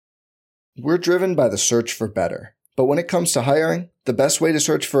We're driven by the search for better. But when it comes to hiring, the best way to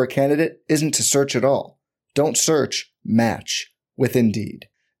search for a candidate isn't to search at all. Don't search, match with Indeed.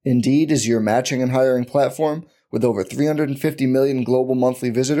 Indeed is your matching and hiring platform with over 350 million global monthly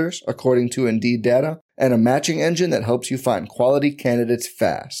visitors, according to Indeed data, and a matching engine that helps you find quality candidates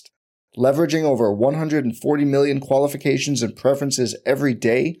fast. Leveraging over 140 million qualifications and preferences every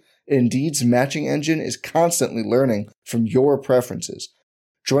day, Indeed's matching engine is constantly learning from your preferences.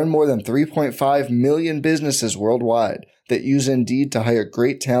 Join more than 3.5 million businesses worldwide that use Indeed to hire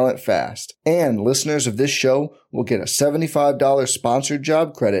great talent fast. And listeners of this show will get a $75 sponsored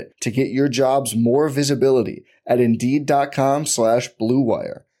job credit to get your jobs more visibility at Indeed.com/Blue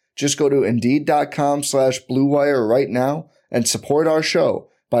Wire. Just go to Indeed.com/Blue Wire right now and support our show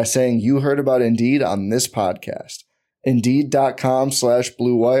by saying you heard about Indeed on this podcast.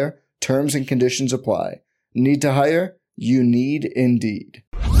 Indeed.com/Blue Wire. Terms and conditions apply. Need to hire? You need Indeed.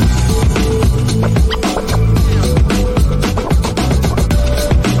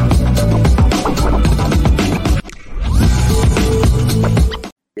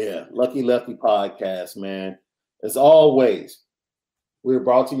 Yeah, Lucky Lefty podcast, man. As always, we're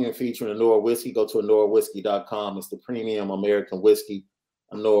brought to you and featuring Anora Whiskey. Go to AnoraWhiskey.com. It's the premium American whiskey,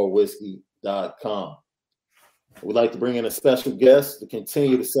 AnoraWhiskey.com. We'd like to bring in a special guest to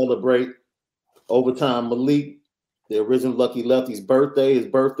continue to celebrate Overtime Malik, the original Lucky Lefty's birthday, his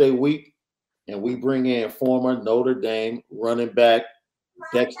birthday week, and we bring in former Notre Dame running back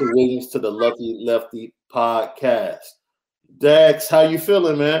Dexter Williams to the Lucky Lefty podcast. Dex, how you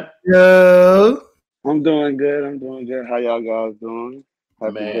feeling, man? Yo. I'm doing good. How y'all guys doing?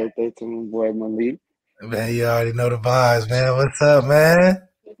 Happy birthday to my boy Malik. Man, you already know the vibes, man. What's up, man?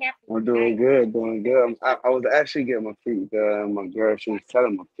 I'm doing good. I was actually getting my feet done. My girl, she was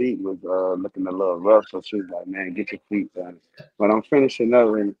telling my feet was looking a little rough, so she was like, man, get your feet done. But I'm finishing up,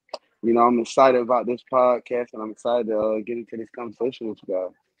 and, I'm excited about this podcast, and I'm excited to get into this conversation with you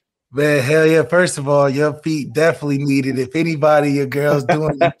guys. Man, hell yeah. First of all, your feet definitely needed. If anybody, your girl's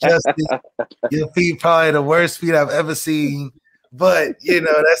doing you justice, your feet probably the worst feet I've ever seen. But,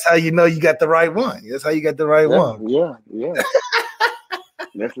 that's how you know you got the right one. That's how you got the right one. Yeah.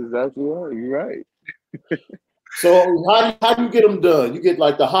 That's exactly right. You're right. So how do you get them done? You get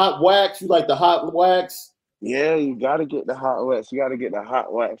like the hot wax? You like the hot wax? Yeah, you got to get the hot wax. You got to get the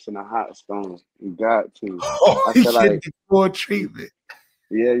hot wax and the hot stone. You got to. Oh, you should get more treatment.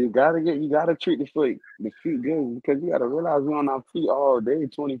 Yeah, you gotta treat the feet good, because you gotta realize we're on our feet all day,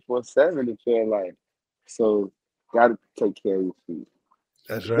 24/7. It feel like, so gotta take care of your feet.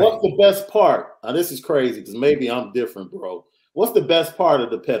 That's right. What's the best part? Now this is crazy because maybe I'm different, bro. What's the best part of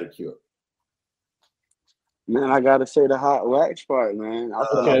the pedicure? Man, I gotta say the hot wax part, man. I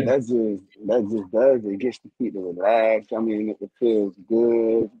feel like that just does it. Gets the feet to relax. I mean, it feels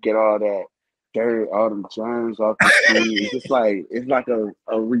good. Get all that dirt, all them germs off the feet. It's like a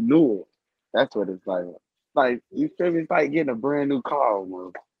renewal. That's what it's like. Like, you feel me? It's like getting a brand new car,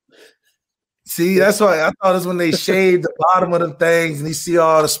 man. See, that's why I thought it was when they shave the bottom of the things and you see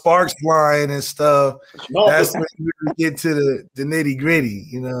all the sparks flying and stuff. No, that's when you really get to the nitty gritty,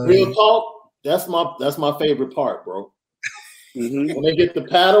 Real talk. That's my favorite part, bro. Mm-hmm. When they get the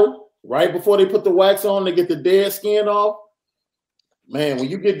paddle right before they put the wax on, they get the dead skin off. Man, when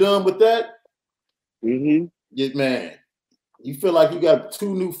you get done with that, mm-hmm. You feel like you got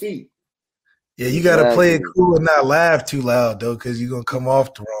 2 new feet. Yeah, you got to play it cool and not laugh too loud, though, because you're going to come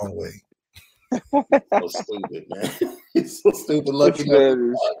off the wrong way. So stupid, man. It's so stupid. Lucky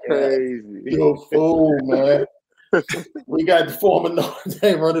man is crazy. You're a fool, man. We got the former Notre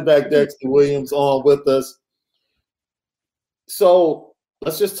Dame running back Dexter Williams on with us. So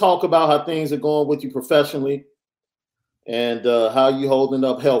let's just talk about how things are going with you professionally and how you holding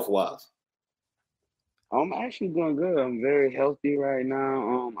up health-wise. I'm actually doing good. I'm very healthy right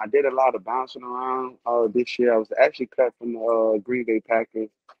now. I did a lot of bouncing around this year. I was actually cut from the Green Bay Packers.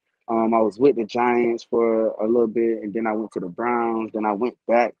 I was with the Giants for a little bit, and then I went to the Browns. Then I went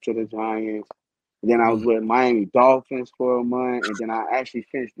back to the Giants. Then I was with Miami Dolphins for a month, and then I actually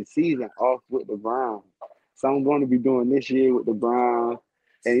finished the season off with the Browns. So I'm going to be doing this year with the Browns.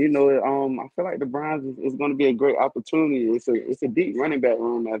 And, I feel like the Browns is going to be a great opportunity. It's a deep running back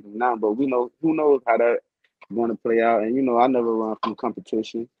room as of now, but who knows how that's going to play out. And, I never run from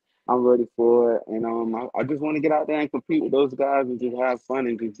competition. I'm ready for it. And I just want to get out there and compete with those guys and just have fun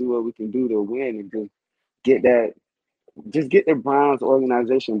and just do what we can do to win and just get the Browns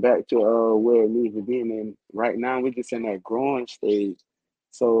organization back to where it needs to be. And right now we're just in that growing stage.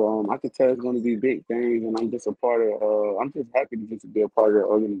 So I can tell it's going to be big things, and I'm just a part of. I'm just happy to be a part of the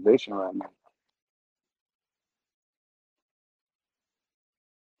organization right now.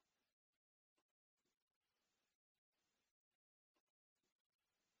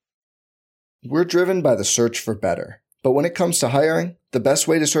 We're driven by the search for better. But when it comes to hiring, the best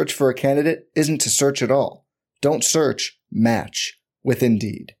way to search for a candidate isn't to search at all. Don't search, match with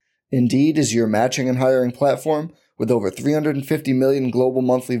Indeed. Indeed is your matching and hiring platform with over 350 million global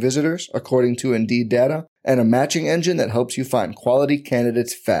monthly visitors, according to Indeed data, and a matching engine that helps you find quality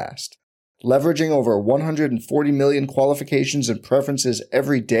candidates fast. Leveraging over 140 million qualifications and preferences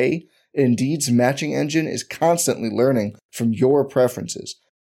every day, Indeed's matching engine is constantly learning from your preferences.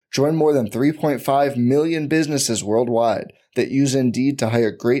 Join more than 3.5 million businesses worldwide that use Indeed to hire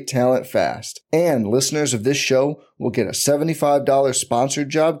great talent fast. And listeners of this show will get a $75 sponsored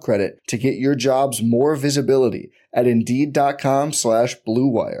job credit to get your jobs more visibility at Indeed.com/Blue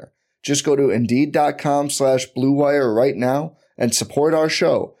Wire. Just go to Indeed.com/Blue Wire right now and support our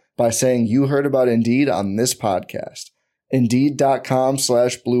show by saying you heard about Indeed on this podcast.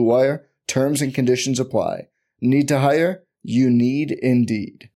 Indeed.com/Blue Wire. Terms and conditions apply. Need to hire? You need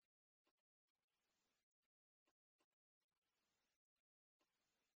Indeed.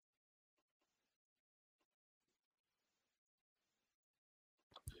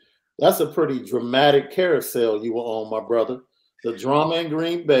 That's a pretty dramatic carousel you were on, my brother. The drama in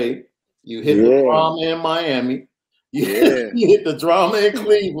Green Bay. You hit the drama in Miami. You hit the drama in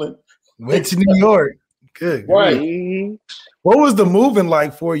Cleveland. Went to New York. Good. Right. Mm-hmm. What was the moving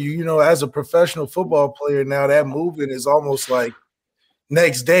like for you? You know, as a professional football player now, that moving is almost like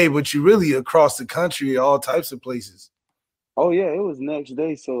next day, but you really across the country, all types of places. Oh yeah, it was next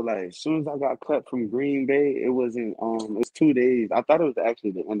day. So like as soon as I got cut from Green Bay, it wasn't it was 2 days. I thought it was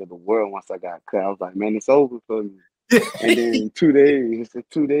actually the end of the world once I got cut. I was like, man, it's over for me. And then 2 days,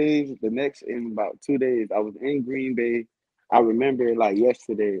 in about 2 days, I was in Green Bay. I remember it like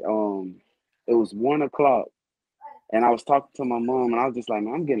yesterday. It was 1:00 and I was talking to my mom and I was just like,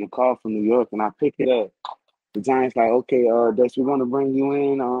 man, I'm getting a call from New York, and I pick it up. The Giants like, okay, Dexter, we're gonna bring you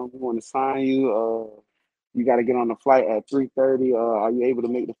in. We want to sign you. You got to get on the flight at 3:30. Are you able to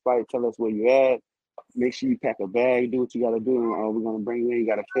make the flight? Tell us where you're at. Make sure you pack a bag. Do what you got to do. We're going to bring you in. You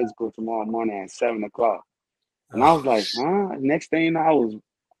got a physical tomorrow morning at 7:00. And I was like, huh? Next thing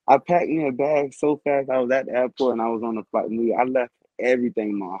I packed me a bag so fast. I was at the airport and I was on the flight. I left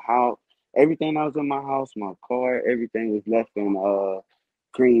everything, my house, everything that was in my house, my car, everything was left in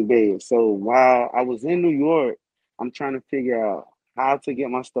Green Bay. So while I was in New York, I'm trying to figure out how to get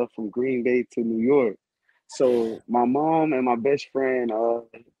my stuff from Green Bay to New York. So my mom and my best friend,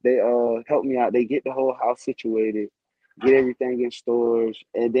 they help me out. They get the whole house situated, get everything in storage,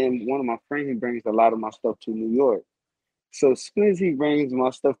 and then one of my friends, he brings a lot of my stuff to New York. So as soon as he brings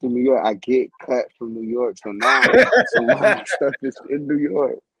my stuff to New York, I get cut from New York. So now some of my stuff is in New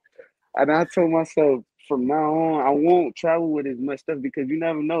York. And I told myself from now on, I won't travel with as much stuff because you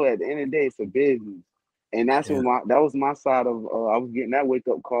never know. At the end of the day, it's a business. And that's what that was my side of I was getting that wake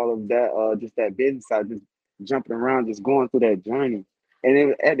up call of that just that business side, just jumping around, just going through that journey.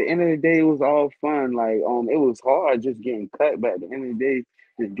 And at the end of the day, it was all fun. Like it was hard just getting cut, but at the end of the day,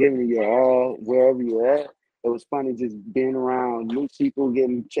 just giving it your all wherever you're at. It was funny just being around new people,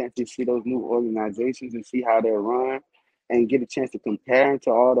 getting a chance to see those new organizations and see how they're run, and get a chance to compare them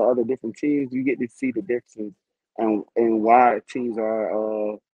to all the other different teams. You get to see the differences and why teams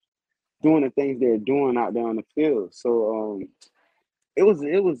are doing the things they're doing out there on the field. So it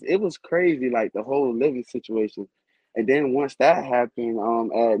was crazy, like the whole living situation. And then once that happened,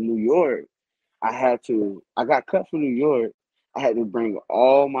 at New York, I got cut from New York. I had to bring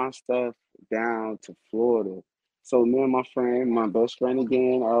all my stuff down to Florida. So me and my friend, my best friend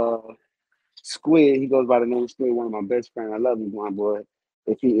again, Squid, he goes by the name of Squid, one of my best friends. I love you, my boy.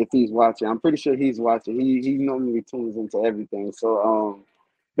 If he's watching, I'm pretty sure he's watching. He normally tunes into everything. So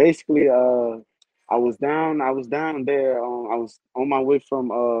basically I was down there. I was on my way from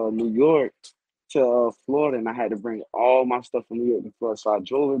New York to Florida, and I had to bring all my stuff from New York to Florida. So I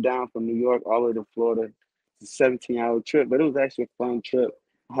drove it down from New York all the way to Florida. It's a 17-hour trip, but it was actually a fun trip.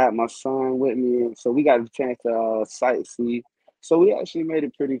 I had my son with me, and so we got a chance to sightsee. So we actually made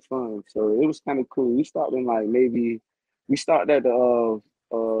it pretty fun. So it was kind of cool. We stopped in we stopped at the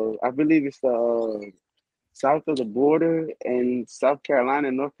I believe it's the south of the border in South Carolina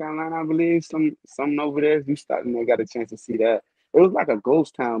and North Carolina, I believe. Something over there. We stopped and they got a chance to see that. It was like a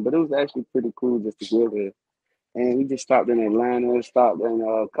ghost town, but it was actually pretty cool just to go there. And we just stopped in Atlanta, stopped in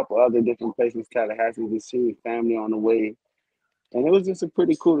a couple other different places, Tallahassee, to see family on the way. And it was just a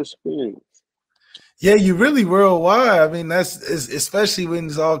pretty cool experience. Yeah, you really worldwide. I mean, especially when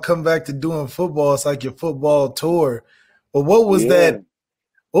it's all come back to doing football. It's like your football tour. But what was that?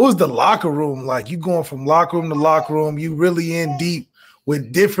 What was the locker room like? You going from locker room to locker room, you really in deep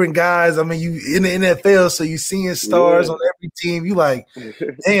with different guys. I mean, you in the NFL, so you seeing stars on every team. You like,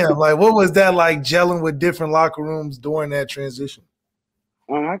 damn, like what was that like gelling with different locker rooms during that transition?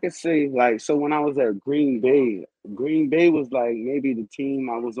 I could say like so when I was at Green Bay was like maybe the team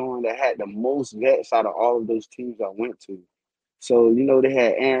I was on that had the most vets out of all of those teams I went to. So they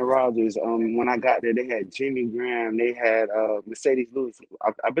had Aaron Rodgers. When I got there, they had Jimmy Graham. They had Mercedes Lewis.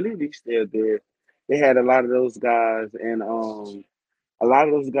 I believe he's still there. They had a lot of those guys, and a lot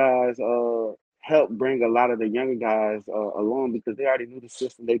of those guys helped bring a lot of the younger guys along because they already knew the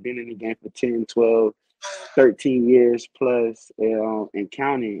system. They've been in the game for 10, 12, 13 years plus and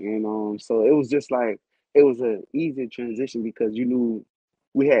counting. And so it was just like it was an easy transition because you knew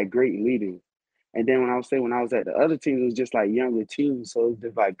we had great leaders. And then when I was at the other teams, it was just like younger teams. So it was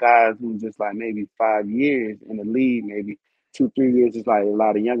just like guys who were just like maybe 5 years in the league, maybe 2, 3 years, just like a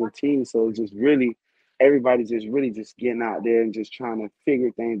lot of younger teams. So it's just really everybody's just really just getting out there and just trying to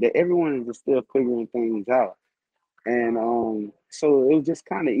figure things that everyone is just still figuring things out. And so it was just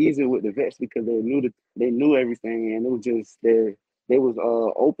kind of easy with the vets because they knew everything, and it was just they was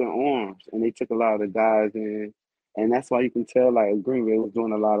open arms, and they took a lot of the guys in, and that's why you can tell like Green Bay was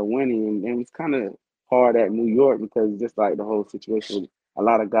doing a lot of winning, and it was kind of hard at New York because just like the whole situation, with a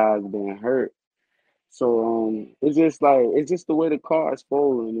lot of guys being hurt. So it's just the way the cards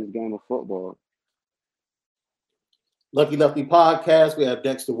fall in this game of football. Lucky Lefty podcast. We have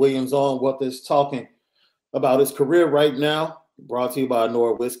Dexter Williams on. What is talking about his career right now. Brought to you by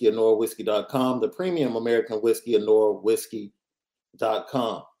Nora Whiskey at NoraWhiskey.com, the premium American whiskey at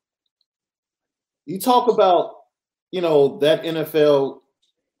NoraWhiskey.com. You talk about, that NFL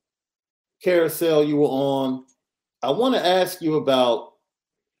carousel you were on. I want to ask you about,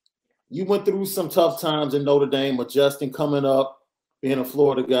 you went through some tough times in Notre Dame, adjusting, coming up, being a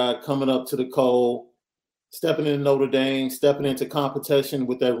Florida guy, coming up to the cold, stepping into Notre Dame, stepping into competition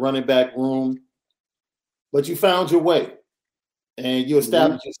with that running back room. But you found your way, and you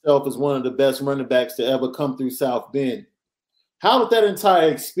established yourself as one of the best running backs to ever come through South Bend. How did that entire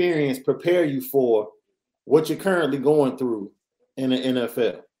experience prepare you for what you're currently going through in the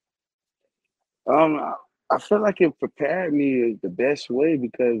NFL? I feel like it prepared me the best way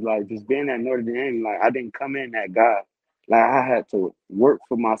because, like, just being at Notre Dame, like, I didn't come in that guy. Like, I had to work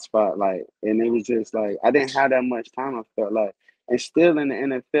for my spot, like, and it was just like I didn't have that much time. I felt like, and still in the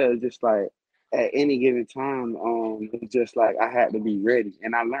NFL, it's just like at any given time, it was just like I had to be ready,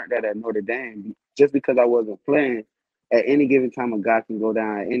 and I learned that at Notre Dame. Just because I wasn't playing, at any given time, a guy can go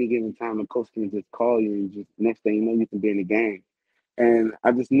down. At any given time, a coach can just call you, and just next thing you know, you can be in the game. And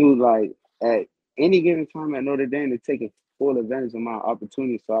I just knew, like, at any given time at Notre Dame to take a full advantage of my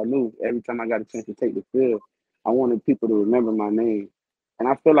opportunity. So I knew every time I got a chance to take the field, I wanted people to remember my name. And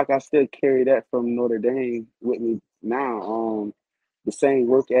I feel like I still carry that from Notre Dame with me now. The same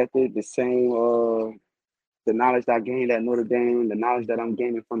work ethic, the same the knowledge that I gained at Notre Dame, the knowledge that I'm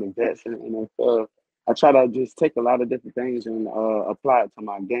gaining from the vets and NFL. I try to just take a lot of different things and apply it to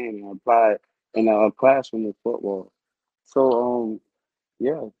my game and apply it in a classroom of football. So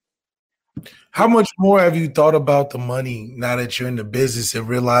yeah. How much more have you thought about the money now that you're in the business and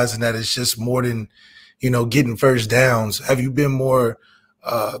realizing that it's just more than, getting first downs? Have you been more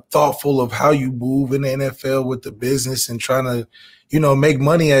thoughtful of how you move in the NFL with the business and trying to, make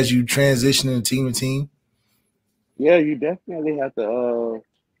money as you transition in team to team? Yeah, you definitely have to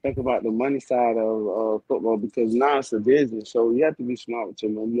think about the money side of football because now it's a business. So you have to be smart with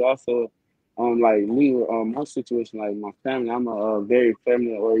your money. You also like me, my situation, like my family, I'm a very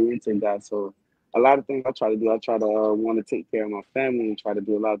family oriented guy. So a lot of things I try to do, I try to want to take care of my family and try to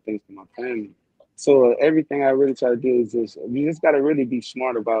do a lot of things for my family. So everything I really try to do is you just got to really be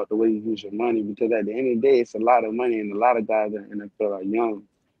smart about the way you use your money because at the end of the day, it's a lot of money and a lot of guys in the NFL are young.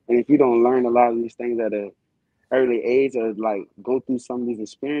 And if you don't learn a lot of these things at an early age or like go through some of these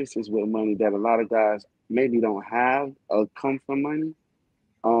experiences with money that a lot of guys maybe don't have or come from money,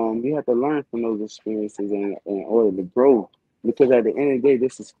 you have to learn from those experiences in order to grow. Because at the end of the day,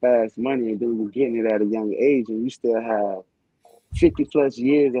 this is fast money, and then you're getting it at a young age, and you still have 50 plus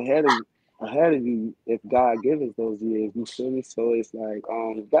years ahead of you if God gives us those years. You feel me? So it's like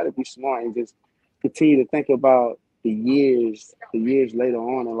you got to be smart and just continue to think about the years later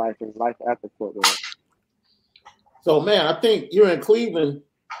on in life and life after football. So, man, I think you're in Cleveland.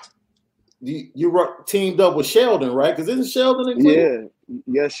 You teamed up with Sheldon, right? Because isn't Sheldon in Cleveland?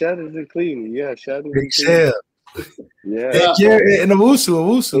 Yeah, Sheldon's in Cleveland. Yeah, Sheldon's Big in Cleveland. Yeah. And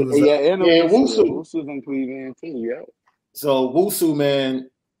Owusu. Yeah, Owusu's in Cleveland too. Yeah. So Wusu, man,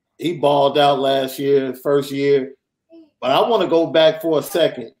 he balled out last year, first year. But I want to go back for a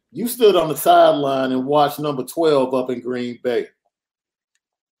second. You stood on the sideline and watched number 12 up in Green Bay.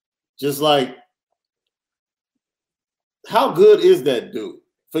 Just like, how good is that dude?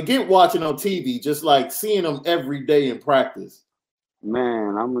 Forget watching on TV, just like seeing him every day in practice.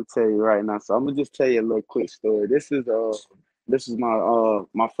 Man, I'm gonna tell you right now. So I'm gonna just tell you a little quick story. This is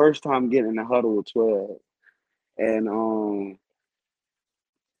my first time getting in the huddle with 12. And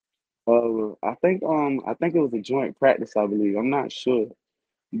I think it was a joint practice, I believe. I'm not sure.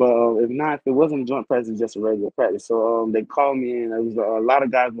 But if it wasn't a joint practice, it's just a regular practice. So they called me in. There was a lot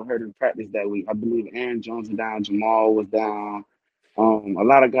of guys were hurt in practice that week. I believe Aaron Jones was down, Jamal was down. A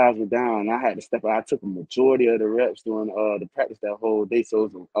lot of guys were down. And I had to step out. I took a majority of the reps during the practice that whole day. So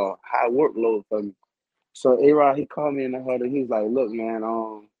it was a high workload for me. So A-Rod, he called me in the huddle. He was like, "Look, man,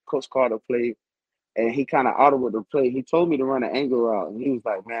 Coach Carter played, and he kind of audible the play. He told me to run an angle route, and he was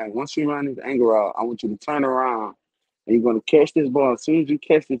like, "Man, once you run this angle route, I want you to turn around, and you're going to catch this ball. As soon as you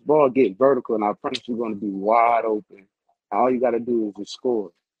catch this ball, get vertical, and I promise you're going to be wide open. All you got to do is just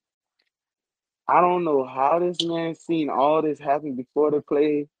score." I don't know how this man seen all this happen before the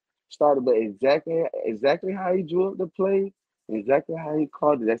play started, but exactly how he drew up the play, exactly how he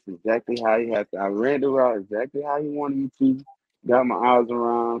called it, that's exactly how he happened. I ran the route exactly how he wanted me to, got my eyes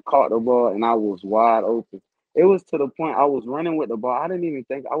around, caught the ball, and I was wide open. It was to the point I was running with the ball. I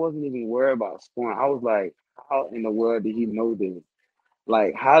wasn't even worried about scoring. I was like, how in the world did he know this?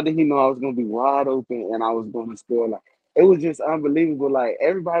 Like, how did he know I was gonna be wide open and I was gonna score? Like, it was just unbelievable. Like,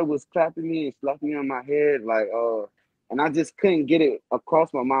 everybody was clapping me and slapping me on my head, and I just couldn't get it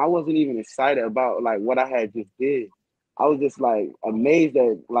across my mind. I wasn't even excited about like what I had just did. I was just like amazed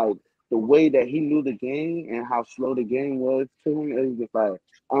at like the way that he knew the game and how slow the game was to him. It was just like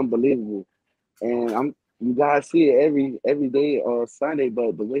unbelievable. And you guys see it every day Sunday,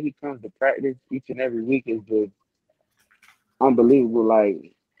 but the way he comes to practice each and every week is just unbelievable.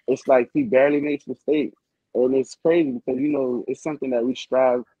 Like, it's like he barely makes mistakes, and it's crazy because it's something that we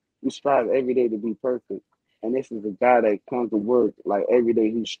strive every day to be perfect. And this is a guy that comes to work like every day.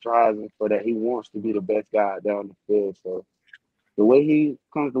 He's striving for that. He wants to be the best guy down the field. So the way he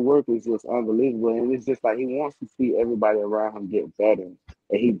comes to work is just unbelievable, and it's just like he wants to see everybody around him get better, and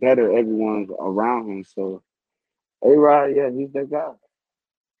he better everyone around him. So A-Rod, yeah, he's that guy.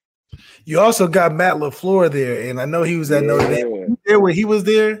 You also got Matt LaFleur there, and I know he was at Notre Dame. Yeah. There when he was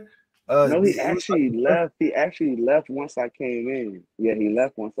there. No, he actually left. He actually left once I came in. Yeah, he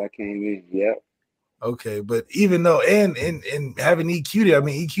left once I came in. Yep. Okay, but even though and having EQ there, I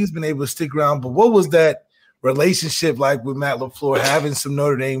mean EQ's been able to stick around. But what was that relationship like with Matt LaFleur having some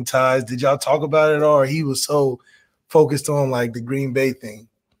Notre Dame ties? Did y'all talk about it, or he was so focused on like the Green Bay thing?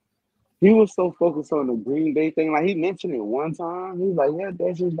 He was so focused on the Green Bay thing. Like, he mentioned it one time. He was like, "Yeah,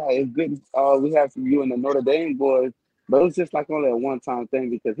 that's just like it's good. We have some you and the Notre Dame boys." But it was just like only a one-time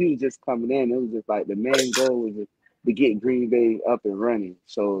thing because he was just coming in. It was just like the main goal was just to get Green Bay up and running.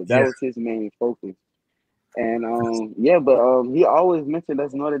 So that was his main focus. And but he always mentioned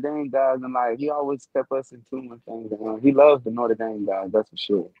us Notre Dame guys, and like he always kept us in tune with things. He loves the Notre Dame guys, that's for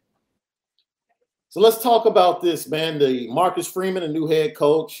sure. So let's talk about this, man. The Marcus Freeman, a new head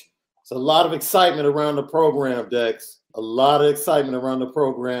coach. It's a lot of excitement around the program, Dex. A lot of excitement around the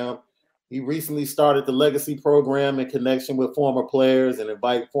program. He recently started the Legacy program in connection with former players and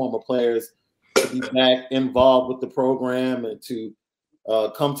invite former players to be back involved with the program and to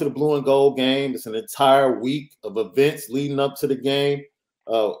come to the Blue and Gold game. It's an entire week of events leading up to the game.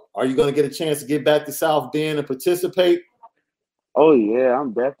 Are you going to get a chance to get back to South Bend and participate? Oh yeah,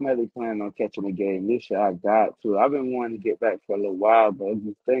 I'm definitely planning on catching a game this year. I got to. I've been wanting to get back for a little while, but it's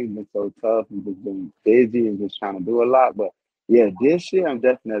just things been so tough and just been busy and just trying to do a lot. But yeah, this year I'm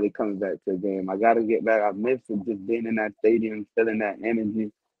definitely coming back to a game. I got to get back. I missed it, just being in that stadium, feeling that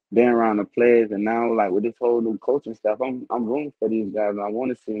energy, being around the players, and now like with this whole new coaching stuff, I'm rooting for these guys. And I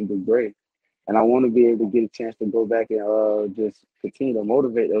want to see them do great, and I want to be able to get a chance to go back and just continue to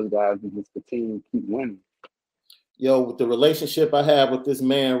motivate those guys and just continue to keep winning. Yo, with the relationship I have with this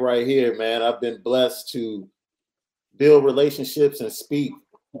man right here, man, I've been blessed to build relationships and speak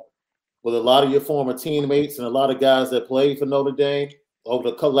with a lot of your former teammates and a lot of guys that played for Notre Dame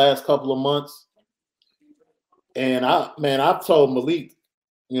over the last couple of months. And I've told Malik,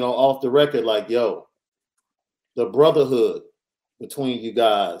 off the record, like, yo, the brotherhood between you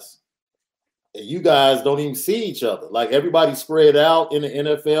guys don't even see each other. Like, everybody's spread out in the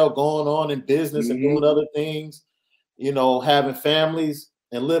NFL, going on in business and doing other things. Having families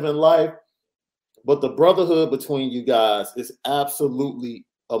and living life. But the brotherhood between you guys is absolutely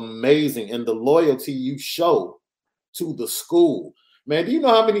amazing. And the loyalty you show to the school. Man, do you know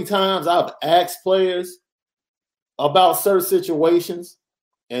how many times I've asked players about certain situations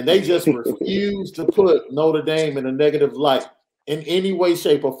and they just refuse to put Notre Dame in a negative light? in any way,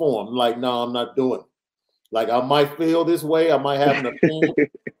 shape, or form. I'm like, no, I'm not doing it. Like, I might feel this way, I might have an opinion,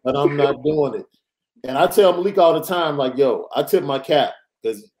 but I'm not doing it. And I tell Malik all the time, like, yo, I tip my cap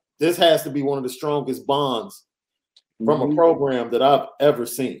because this has to be one of the strongest bonds from a program that I've ever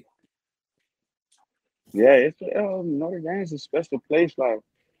seen. Yeah, it's Notre Dame's a special place. Like,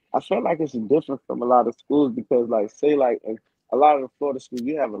 I feel like it's different from a lot of schools because, like, say, like a lot of the Florida schools,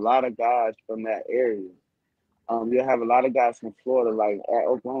 you have a lot of guys from that area. You'll have a lot of guys from Florida, like at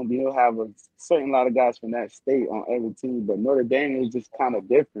Oklahoma. You'll have a certain lot of guys from that state on every team. But Notre Dame is just kind of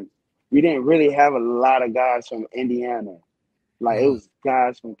different. We didn't really have a lot of guys from Indiana. Like, it was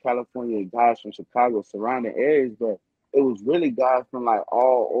guys from California, guys from Chicago, surrounding areas, but it was really guys from like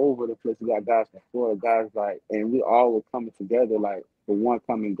all over the place. We got guys from Florida, guys like, and we all were coming together like for one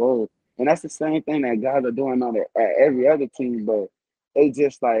common goal. And that's the same thing that guys are doing on at every other team, but it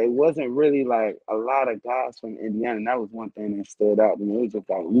just like it wasn't really like a lot of guys from Indiana. And that was one thing that stood out to me. It was just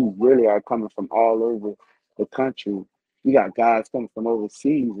like we really are coming from all over the country. We got guys coming from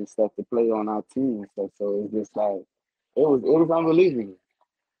overseas and stuff to play on our team and stuff. So it's just like it was unbelievable.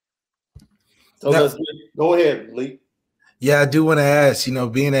 So let's go ahead, Lee. Yeah, I do want to ask,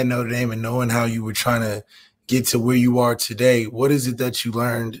 being at Notre Dame and knowing how you were trying to get to where you are today, what is it that you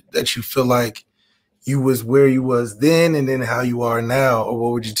learned that you feel like you was where you was then and then how you are now, or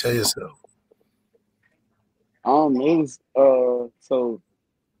what would you tell yourself? It was so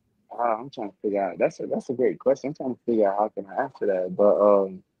I'm trying to figure out. That's a great question. I'm trying to figure out how can I answer that. But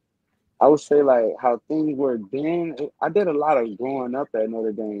I would say like how things were then. I did a lot of growing up at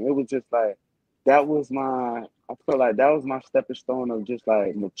Notre Dame. It was just like I feel like that was my stepping stone of just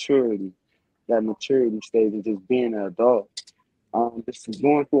like maturity, that maturity stage of just being an adult. Just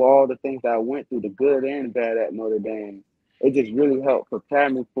going through all the things that I went through, the good and bad at Notre Dame, it just really helped prepare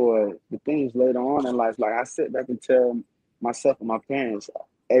me for the things later on in life. Like I sit back and tell myself and my parents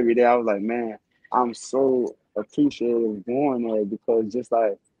every day, I was like, man, I'm so appreciative of going there because just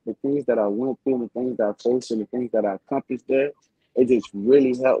like the things that I went through, the things that I faced, and the things that I accomplished there, it just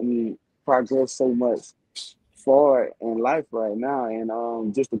really helped me progress so much far in life right now.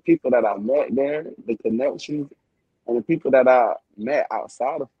 And just the people that I met there, the connections, and the people that I met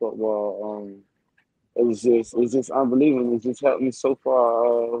outside of football, it was just unbelievable. It just helped me so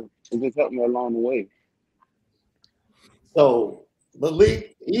far. It just helped me along the way. So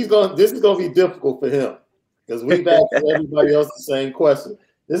Malik, this is gonna be difficult for him because we've asked everybody else the same question.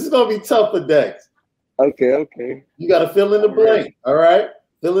 This is gonna be tough for Dex. Okay. You got to fill in the blank. All right,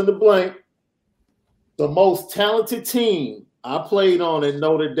 fill in the blank. The most talented team I played on at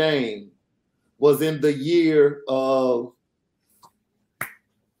Notre Dame was in the year of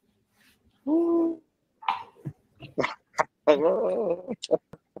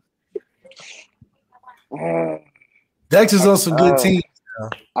Dexter's on some good teams.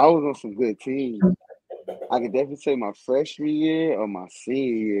 I was on some good teams. I could definitely say my freshman year or my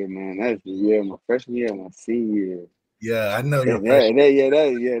senior year, man. That's the year, my freshman year and my senior year. Yeah, I know your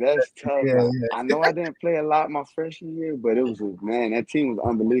that's tough. Yeah. I know I didn't play a lot my freshman year, but it was man, that team was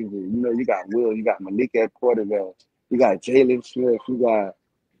unbelievable. You got Will, you got Malik at quarterback, you got Jalen Smith, you got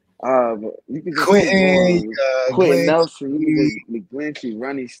you can just Quentin, Quentin Nelson, you can just McGlinchey,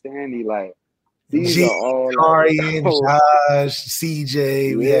 Ronnie Stanley, like these are all Karian, Josh,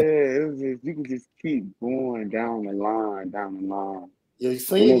 CJ. It was just you can just keep going down the line. Your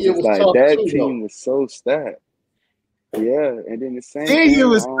senior year was like tough that too, team though. was so stacked. Yeah, and then the same senior thing. Year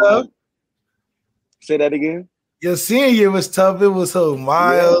was tough. Say that again. Your senior year was tough. It was so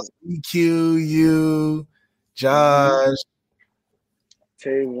Miles, EQ, you, Josh,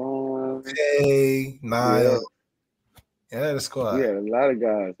 Taywan, Niles. Yeah, the squad. We had a lot of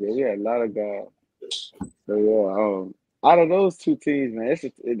guys. Yeah, we had a lot of guys. So yeah, out of those two teams, man,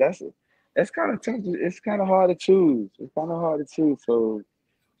 it's kind of tough. It's kind of hard to choose. So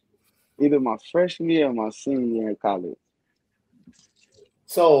either my freshman year or my senior year in college.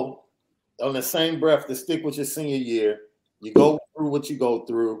 So on the same breath, to stick with your senior year, you go through what you go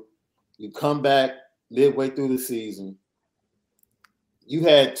through. You come back midway through the season. You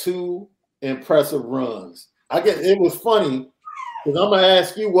had two impressive runs. I guess it was funny because I'm gonna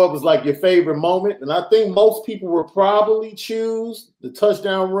ask you what was like your favorite moment, and I think most people would probably choose the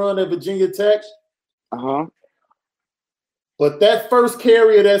touchdown run at Virginia Tech. But that first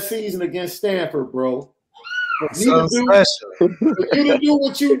carry of that season against Stanford, bro. So special. For you to do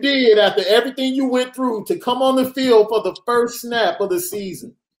what you did after everything you went through to come on the field for the first snap of the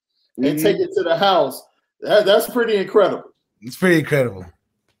season and take it to the house, that's pretty incredible. It's pretty incredible.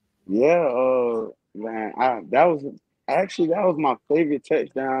 Yeah, man, that was my favorite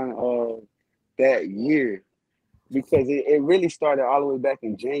touchdown that year because it really started all the way back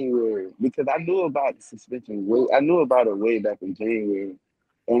in January. Because I knew about the suspension I knew about it way back in January,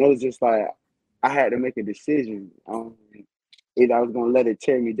 and it was just like I had to make a decision. Either I was gonna let it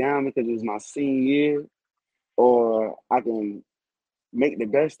tear me down because it was my senior year, or I can make the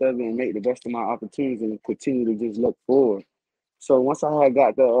best of it and make the best of my opportunities and continue to just look forward. So once I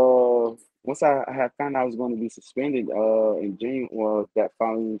had found out I was going to be suspended in June or that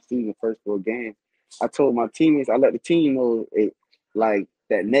following season, first 4 games, I told my teammates, I let the team know it like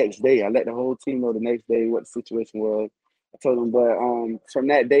that next day. I let the whole team know the next day what the situation was. I told them, but from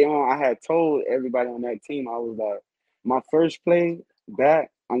that day on, I had told everybody on that team, I was like, my first play back,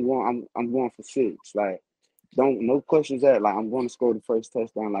 I'm going for 6. Like, don't no questions asked. Like, I'm going to score the first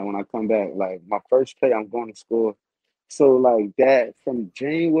touchdown. Like, when I come back, like my first play, I'm going to score. So like that from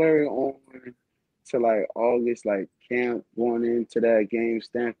January on to like August, like camp going into that game,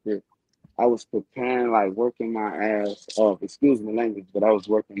 Stanford, I was preparing, like working my ass off. Excuse my language, but I was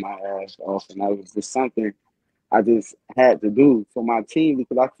working my ass off, and that was just something I just had to do for my team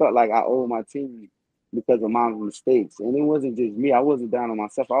because I felt like I owed my team because of my mistakes. And it wasn't just me. I wasn't down on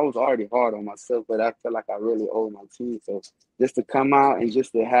myself. I was already hard on myself, but I felt like I really owed my team. So just to come out and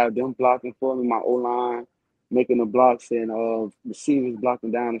just to have them blocking for me, my O-line, making the blocks and receivers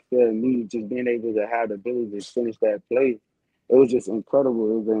blocking down the field, and me just being able to have the ability to finish that play, it was just incredible.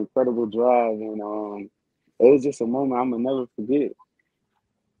 It was an incredible drive, and it was just a moment I'm gonna never forget.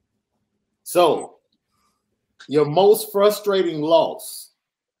 So, your most frustrating loss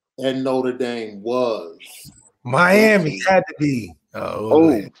at Notre Dame was Miami had to be.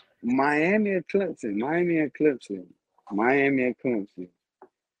 Oh, Miami and Clemson. Miami and Clemson. Miami and Clemson.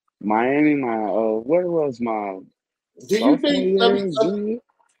 Miami, what was my Do you sophomore think? year, junior?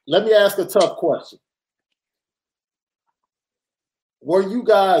 Let me ask a tough question. Were you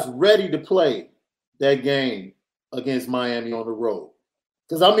guys ready to play that game against Miami on the road?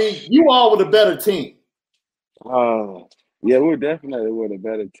 Because I mean, you all were the better team. Yeah, we definitely were the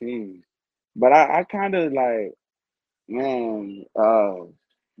better team. But I kind of like, man,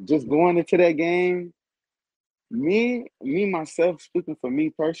 just going into that game, myself, speaking for me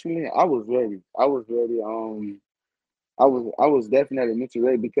personally, I was ready. I was ready. I was definitely mentally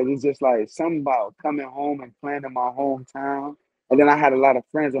ready because it's just like something about coming home and playing in my hometown. And then I had a lot of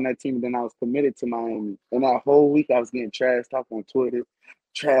friends on that team. And then I was committed to Miami. And that whole week I was getting trash talk on Twitter,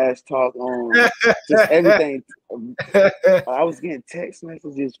 trash talk on just everything. I was getting text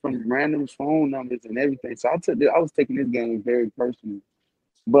messages from random phone numbers and everything. So I was taking this game very personally.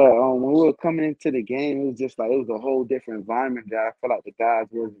 But when we were coming into the game, it was just like it was a whole different environment that I felt like the guys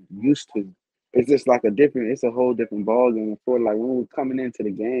wasn't used to. It's just like it's a whole different ball game. For like when we were coming into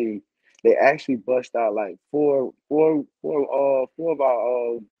the game, they actually bust out like four of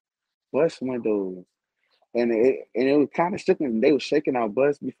our bus windows, and it was kind of shaking. They were shaking our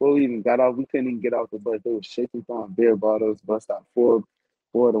bus before we even got off. We couldn't even get off the bus. They were shaking, throwing beer bottles, bust out four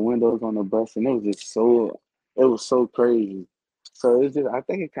of the windows on the bus, and it was so crazy. So it's just, I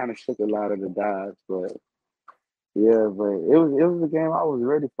think it kind of shook a lot of the guys, but yeah, but it was a game I was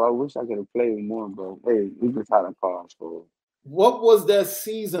ready for. I wish I could have played more, but hey, we just had a cause for it. What was that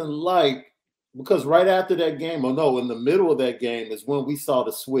season like? Because right after that game, or no, in the middle of that game is when we saw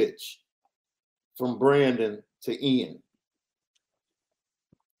the switch from Brandon to Ian.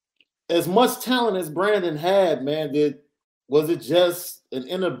 As much talent as Brandon had, man, was it just an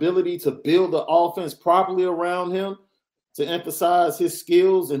inability to build the offense properly around him to emphasize his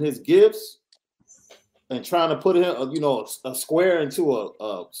skills and his gifts and trying to put him, a square into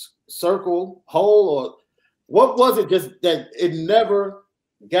a circle hole? Or what was it just that it never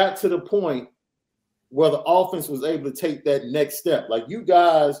got to the point where the offense was able to take that next step? Like you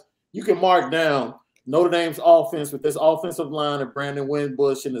guys, you can mark down Notre Dame's offense with this offensive line of Brandon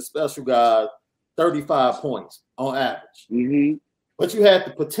Wimbush and the special guy, 35 points on average. Mm-hmm. But you had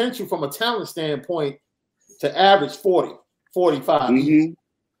the potential from a talent standpoint to average 40, 45 Mm-hmm. easy.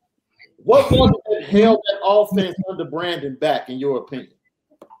 What was it that held that offense under Brandon back, in your opinion?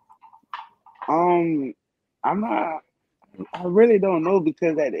 I really don't know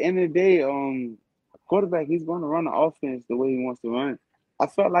because at the end of the day, quarterback, he's going to run the offense the way he wants to run. I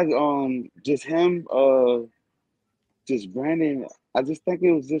felt like just him, just Brandon. I just think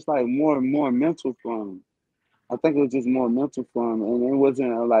it was just like more and more mental for him. I think it was just more mental for him, and it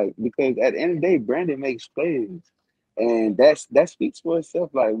wasn't like because at the end of the day, Brandon makes plays, and that speaks for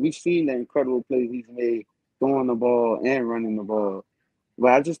itself. Like we've seen the incredible plays he's made throwing the ball and running the ball.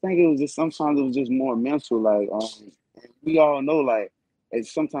 But I just think it was just sometimes it was just more mental. Like we all know, like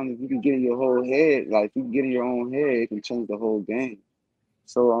it's sometimes if you can get in your whole head, like if you can get in your own head, it can change the whole game.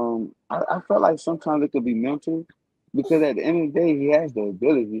 So I felt like sometimes it could be mental, because at the end of the day, he has the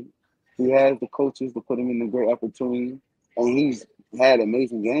ability. He has the coaches to put him in a great opportunity, and he's had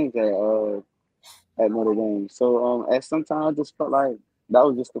amazing games at Notre Dame. So at some time, I just felt like that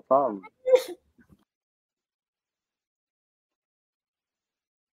was just the problem.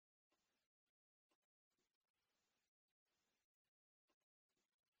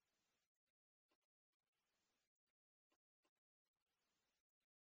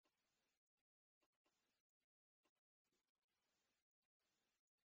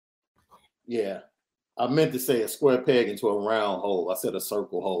 Yeah. I meant to say a square peg into a round hole. I said a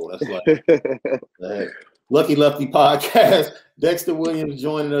circle hole. That's like Lucky Lefty podcast. Dexter Williams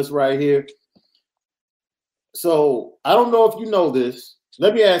joining us right here. So I don't know if you know this.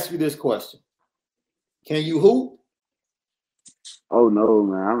 Let me ask you this question. Can you hoop? Oh no,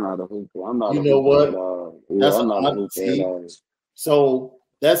 man! I'm not a hooper. I'm not You a know hooper at what? all. Yeah, That's I'm an not a hooper at honesty. all. So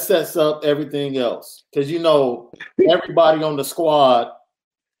that sets up everything else. Because everybody on the squad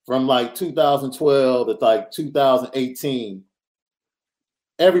from like 2012 to like 2018,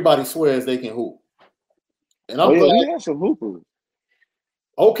 everybody swears they can hoop. And I'm we glad. have some hoopers.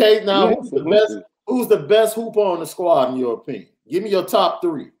 Okay, We now have some hoopers. who's the best hooper on the squad in your opinion? Give me your top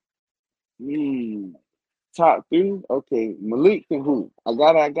three. Top three. Okay, Malik can hoop. I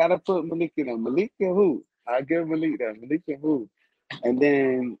gotta put Malik in there. Malik can hoop. I give Malik that. Malik can hoop. And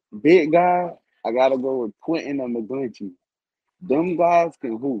then big guy, I gotta go with Quentin or McGlinchey. Them guys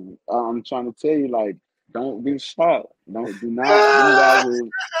can hoop. I'm trying to tell you, like, don't be shocked. Do not. Them guys will.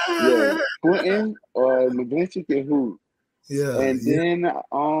 Yeah, Quentin or McGlinchey can hoop. Yeah, And then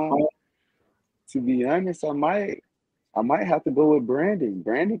to be honest, I might have to go with Brandon.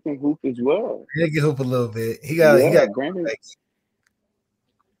 Brandon can hoop as well. he can hoop a little bit. He Yeah, got Brandon.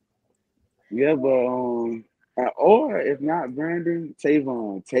 Yeah, but or if not Brandon,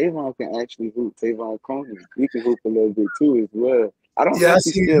 Tavon. Tavon can actually hoop. Tavon Coleman. He can hoop a little bit too as well. I don't know I if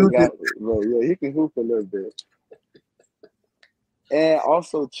he see still hooping. got it, but yeah, he can hoop a little bit. And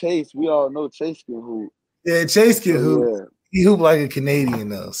also Chase, we all know Chase can hoop. Yeah, Chase can hoop. Yeah. He hoop like a Canadian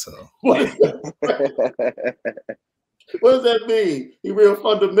though. So What does that mean? He real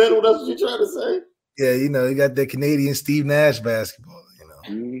fundamental. That's what you're trying to say? yeah, he got that Canadian Steve Nash basketball.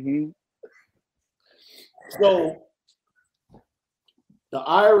 Mm-hmm. So the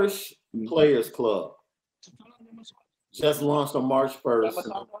Irish Players Club just launched on March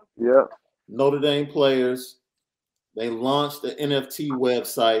 1st. Yep. Notre Dame players, they launched the NFT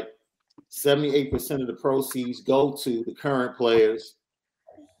website. 78% of the proceeds go to the current players.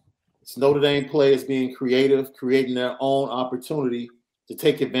 It's Notre Dame players being creative, creating their own opportunity to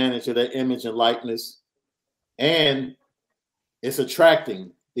take advantage of their image and likeness. And it's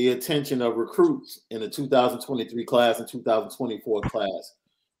attracting the attention of recruits in the 2023 class and 2024 class.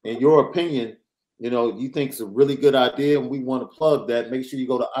 In your opinion, you think it's a really good idea and we want to plug that, make sure you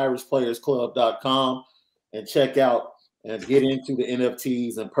go to irishplayersclub.com and check out and get into the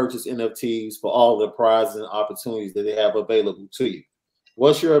NFTs and purchase NFTs for all the prizes and opportunities that they have available to you.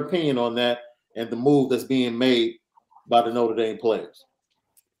 What's your opinion on that and the move that's being made by the Notre Dame players?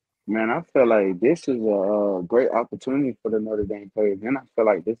 Man, I feel like this is a great opportunity for the Notre Dame players, and I feel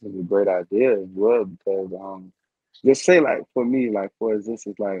like this is a great idea as well because just say like for me, like for instance,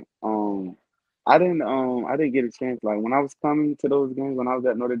 it's like I didn't get a chance like when I was coming to those games when I was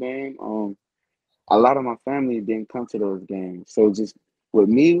at Notre Dame, a lot of my family didn't come to those games. So just with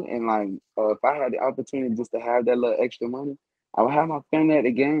me and like if I had the opportunity just to have that little extra money, I would have my family at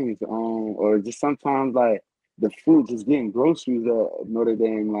the games. Or just sometimes like the food, just getting groceries at Notre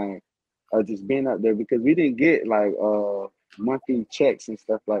Dame, like just being up there because we didn't get like monthly checks and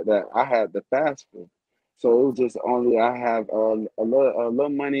stuff like that. I had the fast food. So it was just only I have a little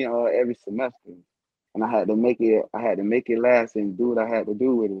money every semester. And I had to make it last and do what I had to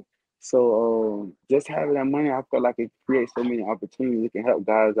do with it. So just having that money, I feel like it creates so many opportunities. It can help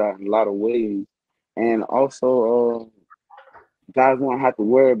guys out in a lot of ways, and also guys won't have to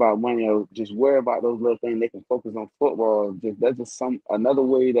worry about money or just worry about those little things. They can focus on football. That's just another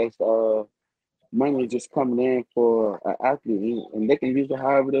way that's money is just coming in for an athlete, and they can use it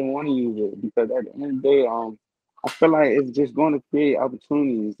however they want to use it. Because at the end of the day, I feel like it's just going to create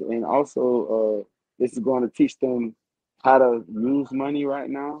opportunities, and also this is going to teach them how to use money right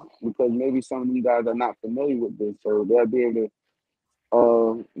now. Because maybe some of you guys are not familiar with this, so they'll be able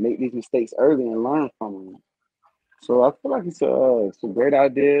to make these mistakes early and learn from them. So I feel like it's a great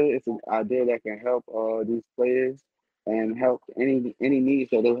idea. It's an idea that can help these players and help any needs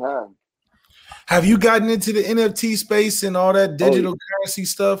that they have. Have you gotten into the NFT space and all that digital currency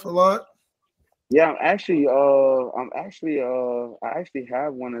stuff a lot? Yeah, I actually have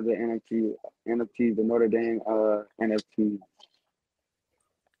one of the NFTs, the Notre Dame NFT,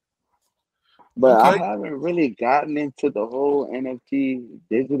 but I Okay. haven't really gotten into the whole NFT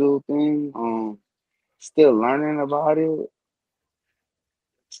digital thing. Still learning about it.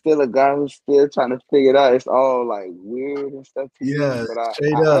 Still a guy who's still trying to figure it out. It's all like weird and stuff to me, Yeah, but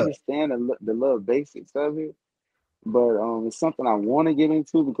straight I up. understand the little basics of it. But it's something I want to get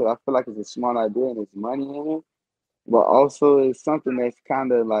into because I feel like it's a smart idea and there's money in it. But also it's something that's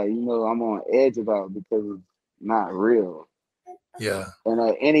kind of like, I'm on edge about because it's not real. Yeah,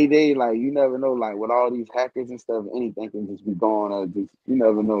 And any day, like you never know, like with all these hackers and stuff, anything can just be going on. Just you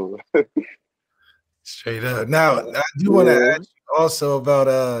never know. straight up. Now, I do want to Yeah. ask you also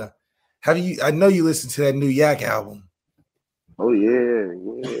about have you? I know you listened to that new Yak album. Oh yeah,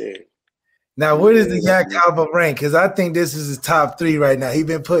 yeah, Now, where does the yeah. Yak album rank? Because I think this is his top 3 right now. He's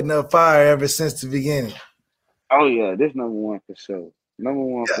been putting up fire ever since the beginning. Oh yeah, this number one for sure. Number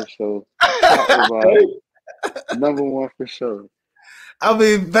one for sure. Top to Yeah. bottom. Number one for sure. I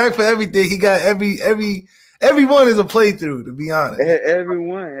mean, back for everything. He got everyone is a playthrough. To be honest.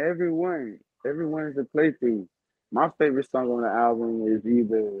 Everyone is a playthrough. My favorite song on the album is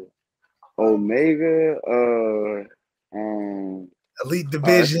either Omega, and Elite that's a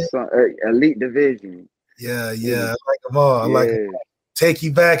Division. song, Elite Division. Yeah, Is yeah. I a, like them all. I like them. yeah, Take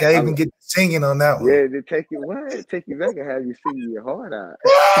You Back. I I, even get singing on that one. yeah. They take you back and have you sing your heart out.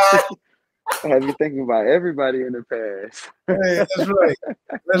 Have you thinking about everybody in the past. Hey, that's right.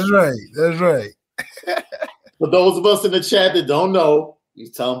 That's right. That's right. For those of us in the chat that don't know,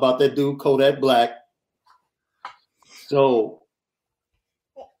 he's talking about that dude Kodak Black. So,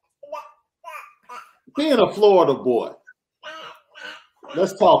 being a Florida boy,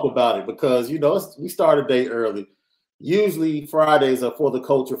 let's talk about it because we start a day early. Usually Fridays are for the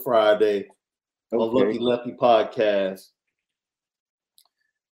Culture Friday on Lucky Okay. Lefty podcast.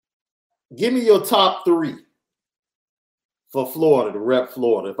 Give me your top 3 for Florida to rep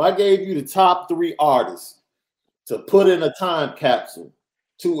Florida. If I gave you the top 3 artists to put in a time capsule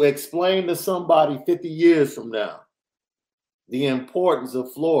to explain to somebody 50 years from now the importance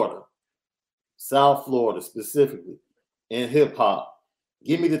of Florida, South Florida specifically, in hip hop,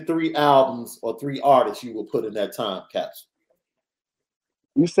 give me the 3 albums or 3 artists you will put in that time capsule.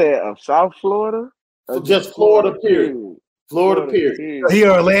 You said of South Florida? For just Florida, period. Florida, period. He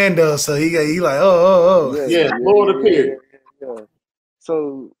Orlando, so he like, oh. Yeah, Florida, period. Yeah.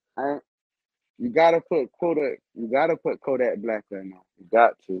 So you gotta put Kodak Black right now. You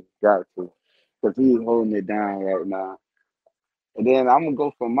got to, because he's holding it down right now. And then I'm gonna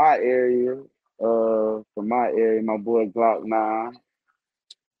go for my area. My boy Glock 9.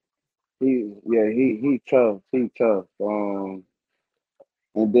 He tough. He tough. And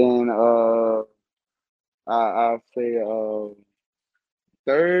then I'll say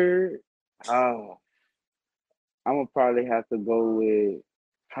third. I'm gonna probably have to go with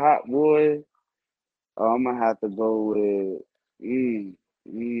Hot Boy. I'm gonna have to go with mm,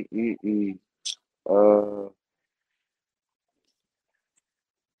 mm, mm, mm. Uh,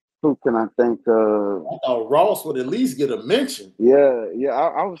 who can I think of? I thought Ross would at least get a mention. Yeah.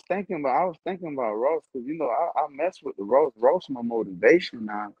 I was thinking about Ross because I mess with the Ross. Ross my motivation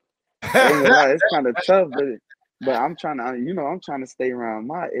now. I ain't gonna lie, it's kind of tough, but I'm trying to stay around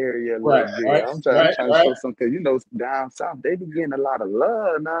my area a little bit. I'm trying to show some because down south they be getting a lot of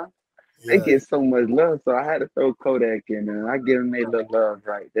love now. They Yeah. get so much love, so I had to throw Kodak in there. I give them a little love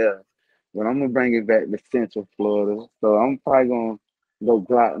right there. But I'm gonna bring it back to Central Florida, so I'm probably gonna go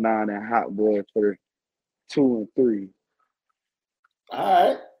Glock 9 and Hot Boy for 2 and 3. All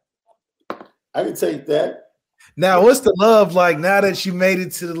right, I can take that. Now, what's the love like now that you made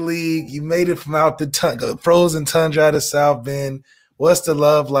it to the league? You made it from out the frozen tundra to South Bend. What's the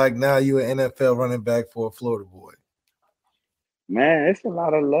love like now? You an NFL running back for a Florida boy. Man, it's a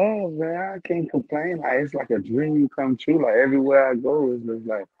lot of love, man. I can't complain. Like it's like a dream come true. Like everywhere I go, it's just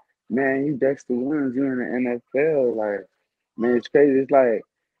like, man, you Dexter Williams, you in the NFL. Like, man, it's crazy. It's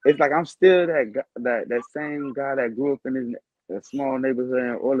like I'm still that same guy that grew up in a small neighborhood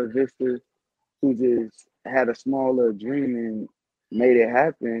in Orla Vista, who just had a smaller dream and made it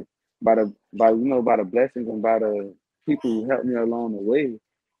happen by the blessings and by the people who helped me along the way.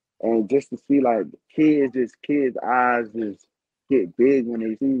 And just to see like kids' eyes just get big when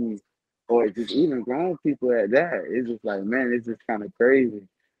they see me, or just even grown people at that, it's just like, man, it's just kind of crazy.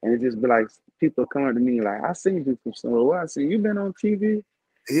 And it just be like people coming to me like, I seen you from somewhere. Well, I seen you been on TV.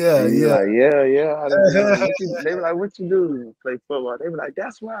 Yeah, And you're yeah. like, yeah. I done been on. They were like, what you do? Play football. They were like,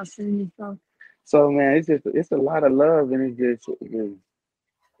 that's where I seen you from. So man, it's a lot of love, and it's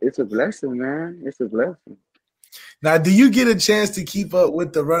It's a blessing, man. It's a blessing. Now, do you get a chance to keep up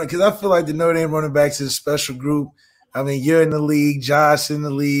with the running? Because I feel like the Notre Dame running backs is a special group. I mean, you're in the league, Josh in the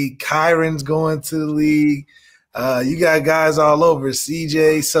league, Kyron's going to the league. You got guys all over,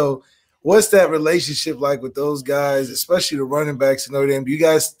 CJ. So, what's that relationship like with those guys, especially the running backs in Notre Dame? Do you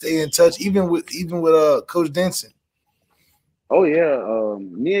guys stay in touch, even with Coach Denson? Oh yeah,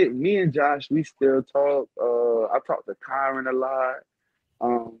 me and Josh, we still talk. I talk to Kyron a lot.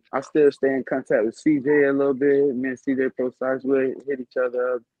 I still stay in contact with CJ a little bit. Me and CJ Pro Size will hit each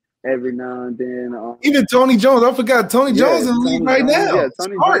other up every now and then. Even Tony Jones, I forgot Tony Jones in the league Tony right Jones, now.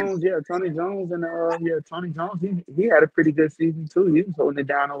 Tony Jones, and Tony Jones. He had a pretty good season too. He was holding it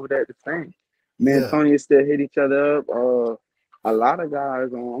down over there at the Saints. Me and Tony still hit each other up. A lot of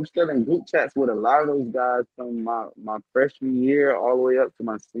guys. I'm still in group chats with a lot of those guys from my freshman year all the way up to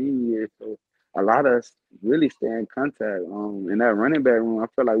my senior year. So a lot of us really stay in contact. In that running back room, I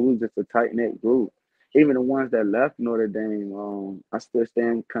feel like we was just a tight knit group. Even the ones that left Notre Dame, I still stay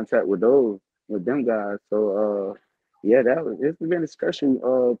in contact with them guys. So yeah, it's been a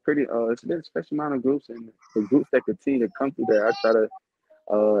special it's been a special amount of groups, and the groups that continue to come through there. I try to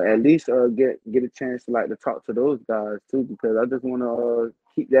at least get a chance to like to talk to those guys too, because I just want to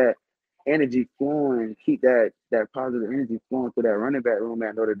keep that energy flowing, keep that positive energy flowing through that running back room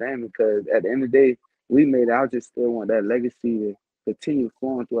at Notre Dame. Because at the end of the day, we made it. I just still want that legacy to continue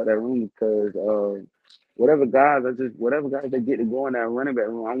flowing throughout that room, because whatever guys that get to go in that running back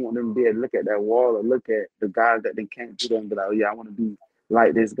room, I want them to be able to look at that wall or look at the guys that they can't do them, but like, oh, yeah, I want to be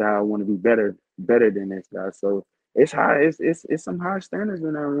like this guy. I want to be better than this guy. So it's high. It's some high standards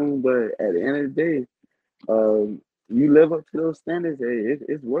in that room, but at the end of the day, you live up to those standards.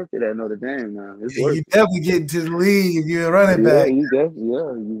 It's worth it at Notre Dame now. It's worth you definitely get to the league if you're a running yeah, back. you're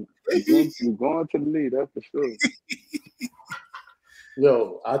going to the league, that's for sure.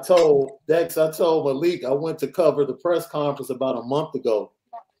 Yo, I told Malik I went to cover the press conference about a month ago,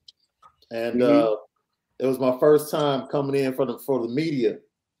 and it was my first time coming in for the media,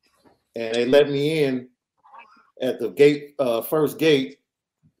 and they let me in at the gate, first gate,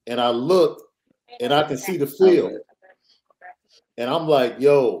 and I looked and I can see the field, and I'm like,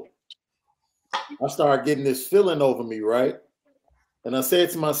 yo, I started getting this feeling over me, right? And I said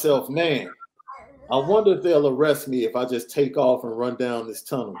to myself, man, I wonder if they'll arrest me if I just take off and run down this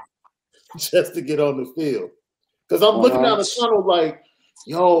tunnel just to get on the field. Because I'm looking down the tunnel like,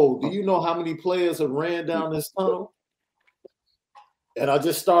 yo, do you know how many players have ran down this tunnel? And I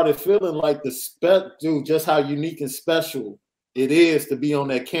just started feeling like dude, just how unique and special it is to be on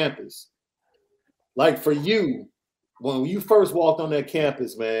that campus. Like for you, when you first walked on that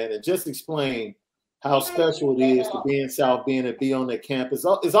campus, man, and just explain how special it is to be in South Bend and be on that campus.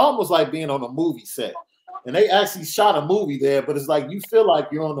 It's almost like being on a movie set. And they actually shot a movie there, but it's like you feel like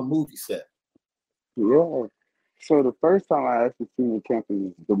you're on a movie set. Yeah. So the first time I actually seen the campus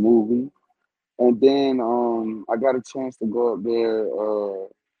was the movie. And then I got a chance to go up there.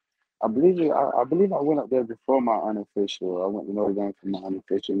 I believe I went up there before my unofficial. I went to Notre Dame for my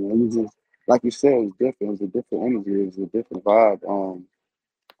unofficial. And it was just like you said, it was different. It was a different energy. It was a different vibe.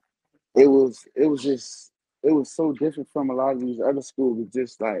 It was so different from a lot of these other schools. It's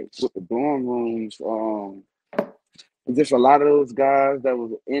just like with the dorm rooms, just a lot of those guys that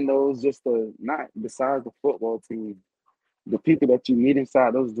was in those, just not besides the football team, the people that you meet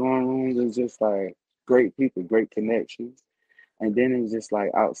inside those dorm rooms is just like great people, great connections. And then it was just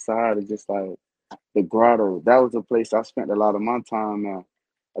like outside, it's just like the grotto. That was a place I spent a lot of my time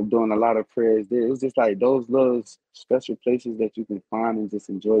of doing a lot of prayers there. It's just like those little special places that you can find and just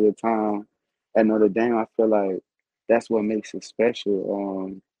enjoy your time at Notre Dame. I feel like that's what makes it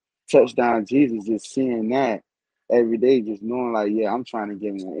special. Touchdown Jesus, just seeing that every day, just knowing like, yeah, I'm trying to get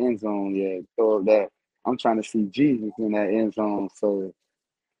in the end zone. Yeah, throw that. I'm trying to see Jesus in that end zone. So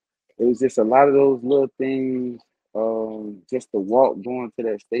it was just a lot of those little things. Just the walk going to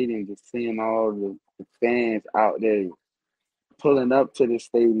that stadium, just seeing all the fans out there pulling up to the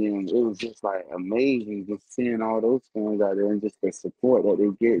stadium. It was just like amazing just seeing all those fans out there and just the support that they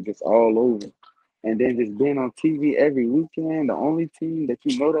get just all over. And then just being on TV every weekend, the only team that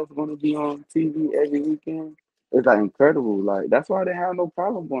you know that's going to be on TV every weekend, it's like incredible. Like that's why I didn't have no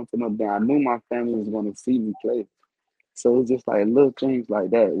problem going to Notre Dame. I knew my family was going to see me play. So it's just like little things like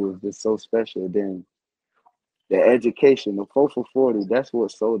that was just so special. Then the education, the 4 for 40, that's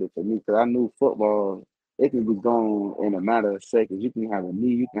what sold it for me. Because I knew football, it can be gone in a matter of seconds. You can have a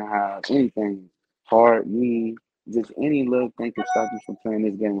knee, you can have anything, heart, knee, just any little thing can stop you from playing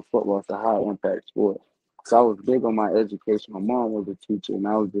this game of football. It's a high impact sport. So I was big on my education. My mom was a teacher, and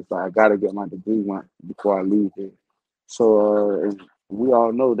I was just like, I got to get my degree before I leave here. So we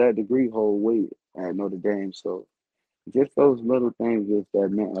all know that degree hold weight at Notre Dame. So just those little things that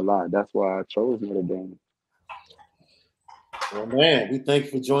meant a lot. That's why I chose Notre Dame. Well, man, we thank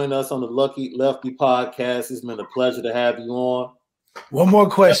you for joining us on the Lucky Lefty podcast. It's been a pleasure to have you on. One more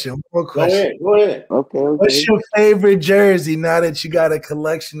question. Go ahead. Okay. What's your favorite jersey now that you got a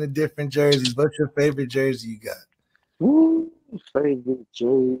collection of different jerseys? What's your favorite jersey you got? Woo, favorite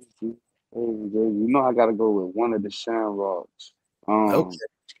jersey. You know I gotta go with one of the Shamrocks. Okay.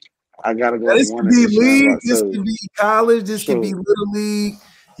 I gotta go This with could one be of the league, Shamrocks. this could be college, this could be little league.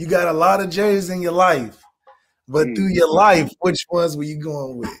 You got a lot of jerseys in your life. But through your life, which ones were you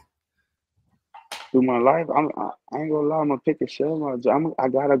going with? Through my life, I ain't gonna lie, I'm gonna pick a Shamrock. I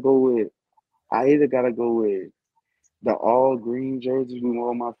either gotta go with the all green jerseys we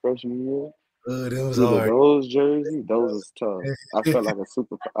wore my freshman year. Oh, that was Either hard. those jerseys, those was tough. I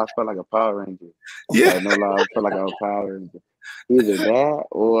felt like a Power Ranger. Yeah. Like, no lie, I felt like I was a Power Ranger. Either that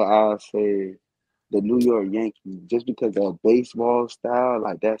or I'll say the New York Yankees, just because their baseball style,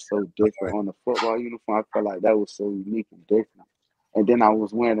 like that's so different on the football uniform. I felt like that was so unique and different. And then I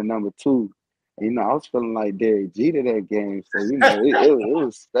was wearing the number 2. And, I was feeling like Derek Jeter that game. So, it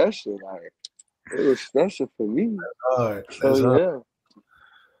was special. Like, it was special for me. That's hard. Yeah.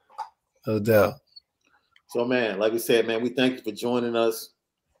 No doubt. So, man, like we said, man, we thank you for joining us.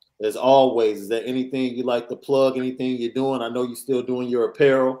 As always, is there anything you like to plug, anything you're doing? I know you're still doing your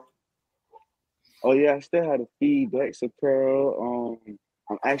apparel. Oh, yeah, I still had to feed Dexter apparel.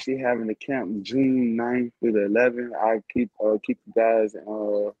 I'm actually having a camp June 9th through the 11th. I keep you guys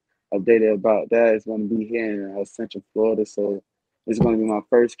updated about that. It's going to be here in Central Florida, so it's going to be my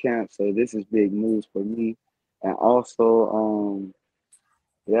first camp. So this is big news for me. And also,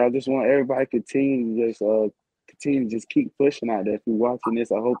 I just want everybody to continue to just keep pushing out there. If you're watching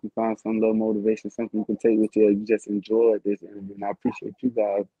this, I hope you find some little motivation, something you can take with you. You just enjoyed this interview, and I appreciate you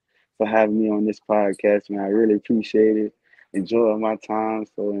guys for having me on this podcast, man. I really appreciate it. Enjoy my time.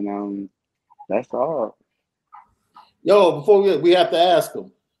 So, and that's all. Yo, before we have to ask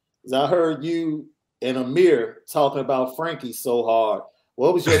them, because I heard you and Amir talking about Frankie so hard.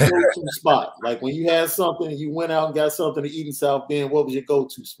 What was your go-to spot? Like when you had something, you went out and got something to eat in South Bend. What was your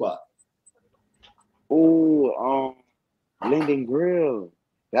go-to spot? Oh, Linden Grill.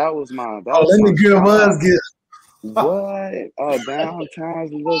 That was my. Linden Grill was good. What?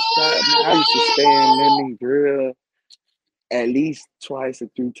 Downtown's a little spot. Man, I used to stay in Linden Grill at least twice or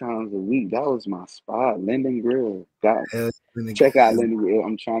 3 times a week. That was my spot. Linden Grill. Check out Linden Grill.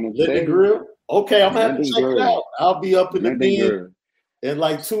 I'm trying to Linden Grill? Okay, I'm going to have to check it out. I'll be up in the Bend in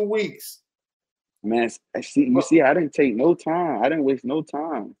like 2 weeks. Man, you see, I didn't take no time. I didn't waste no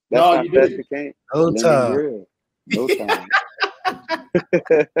time. That's no, you didn't. No time. Grill. No time.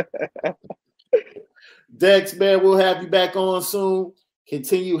 Dex, man, we'll have you back on soon.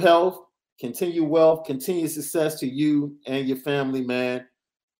 Continue health, continue wealth, continue success to you and your family, man.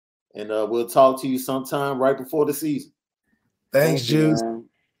 And we'll talk to you sometime right before the season. Thanks, Juice.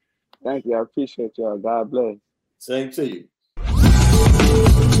 Thank you. I appreciate y'all. God bless. Same to you.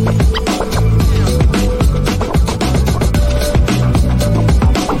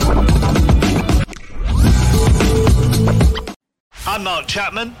 I'm Mark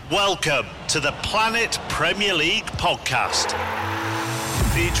Chapman. Welcome to the Planet Premier League podcast.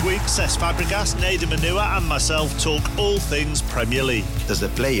 Each week, Cesc Fabregas, Nader Manua and myself talk all things Premier League. As a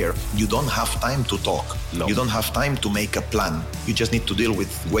player, you don't have time to talk. No. You don't have time to make a plan. You just need to deal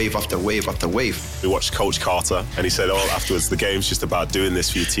with wave after wave after wave. We watched Coach Carter and he said, afterwards, the game's just about doing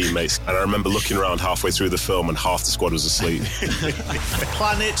this for your teammates. And I remember looking around halfway through the film and half the squad was asleep.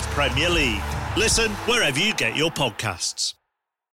 Planet Premier League. Listen wherever you get your podcasts.